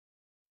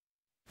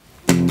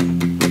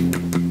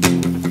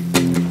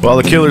Well,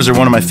 the Killers are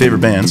one of my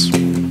favorite bands.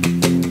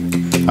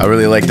 I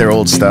really like their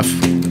old stuff.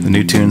 The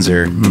new tunes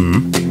are,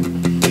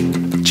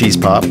 cheese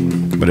pop,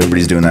 but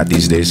everybody's doing that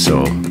these days,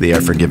 so they are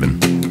forgiven.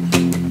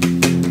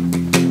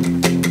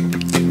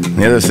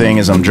 The other thing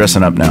is I'm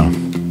dressing up now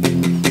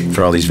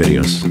for all these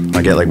videos.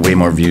 I get like way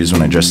more views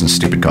when I dress in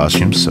stupid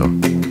costumes, so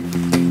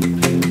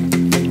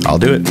I'll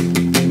do it.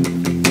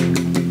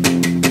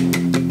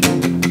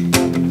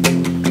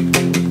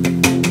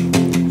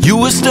 You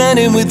were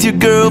standing with your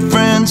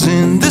girlfriends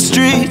in the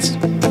streets,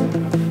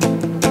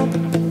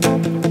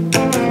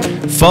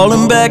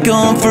 falling back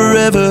on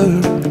forever.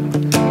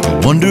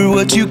 I wonder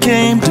what you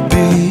came to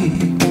be.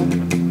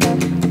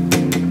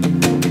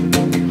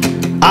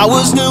 I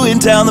was new in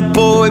town, the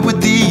boy with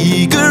the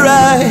eager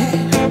eye.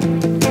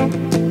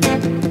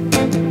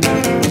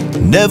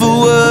 Never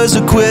was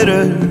a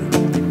quitter,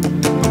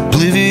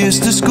 oblivious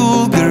to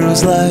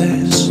schoolgirls'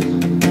 lies.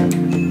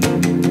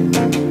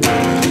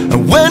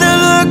 And when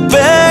I look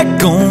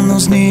back on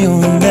those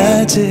neon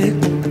nights,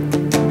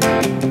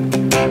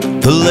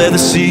 the leather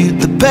seat,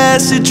 the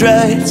passage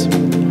rides,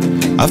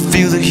 I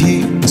feel the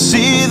heat and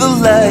see the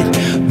light.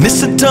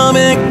 Miss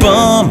atomic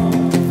bomb,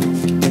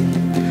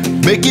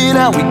 making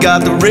out we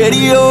got the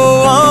radio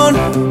on.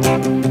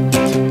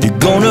 You're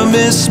gonna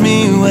miss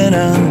me when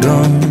I'm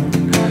gone,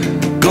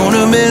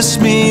 gonna miss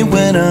me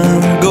when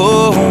I'm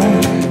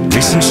gone.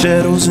 Racing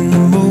shadows in the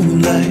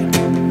moonlight,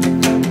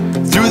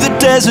 through the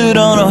desert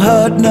on a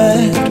hot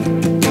night.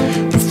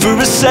 And for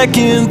a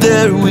second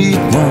there we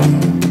won.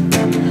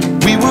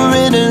 We were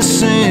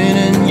innocent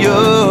and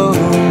young.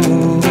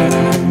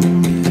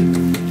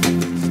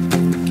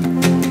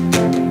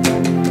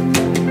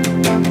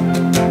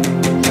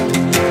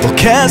 Well,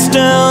 cast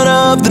down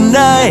of the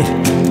night,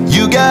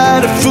 you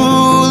got a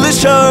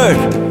foolish heart.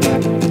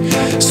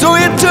 So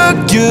you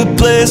took your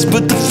place,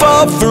 but the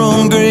fall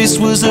from grace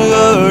was the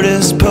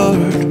hardest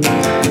part.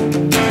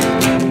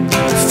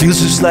 Feels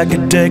just like a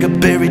dagger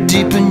buried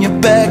deep in your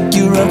back.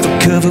 You're up for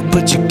cover,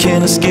 but you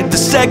can't escape the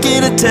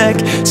second attack.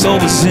 Soul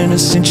was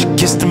innocent, you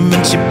kissed him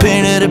and she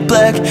painted it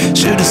black.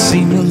 Should've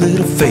seen your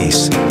little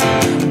face,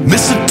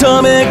 Miss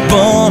Atomic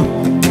Bomb,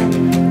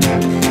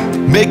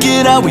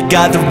 making out we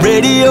got the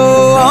radio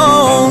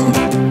on.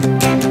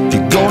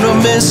 You're gonna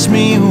miss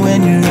me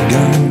when you're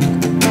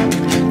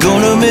gone,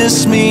 gonna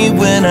miss me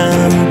when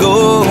I'm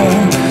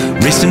gone.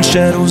 Racing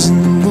shadows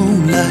in the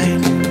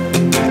moonlight,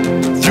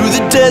 through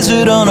the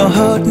desert on a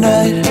hot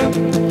night.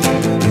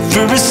 And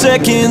for a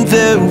second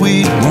there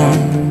we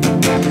won.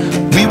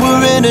 We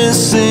were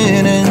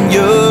innocent and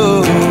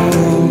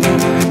young.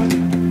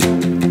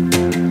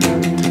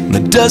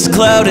 The dust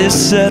cloud is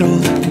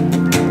settled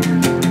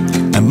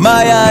and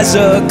my eyes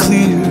are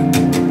clear.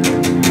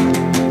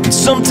 And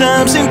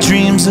sometimes in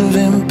dreams of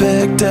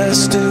impact I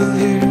still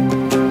hear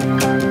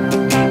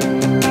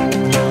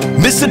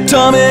Miss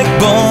Atomic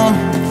Bomb.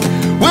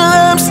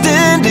 Well, I'm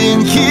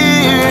standing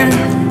here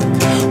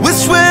with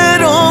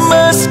sweat on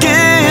my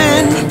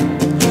skin,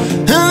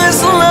 and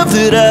this love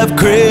that I've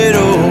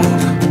cradled,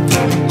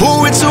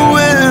 oh, it's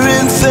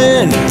wearing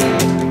thin.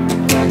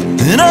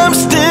 And I'm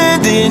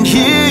standing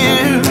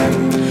here,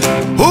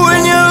 oh,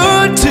 and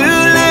you're too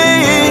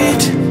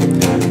late.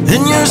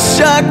 And your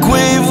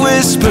shockwave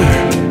whisper,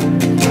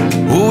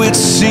 oh, it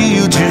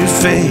sealed your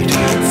fate.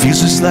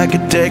 Feels just like a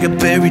dagger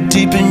buried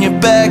deep in your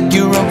back.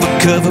 You're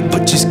undercover,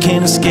 but just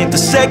can't escape the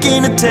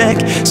second attack.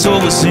 Soul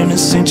was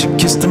innocent, you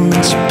kissed him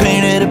and she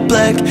painted it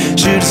black.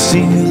 Should've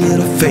seen your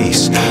little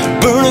face,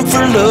 burning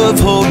for love,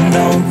 holding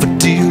on for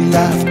dear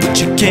life, but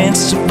you can't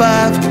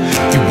survive.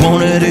 You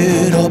wanted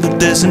it all, but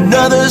there's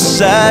another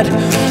side.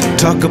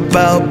 Talk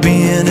about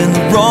being in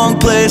the wrong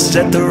place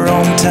at the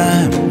wrong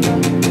time.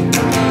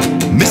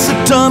 Miss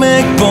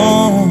Atomic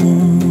Bomb.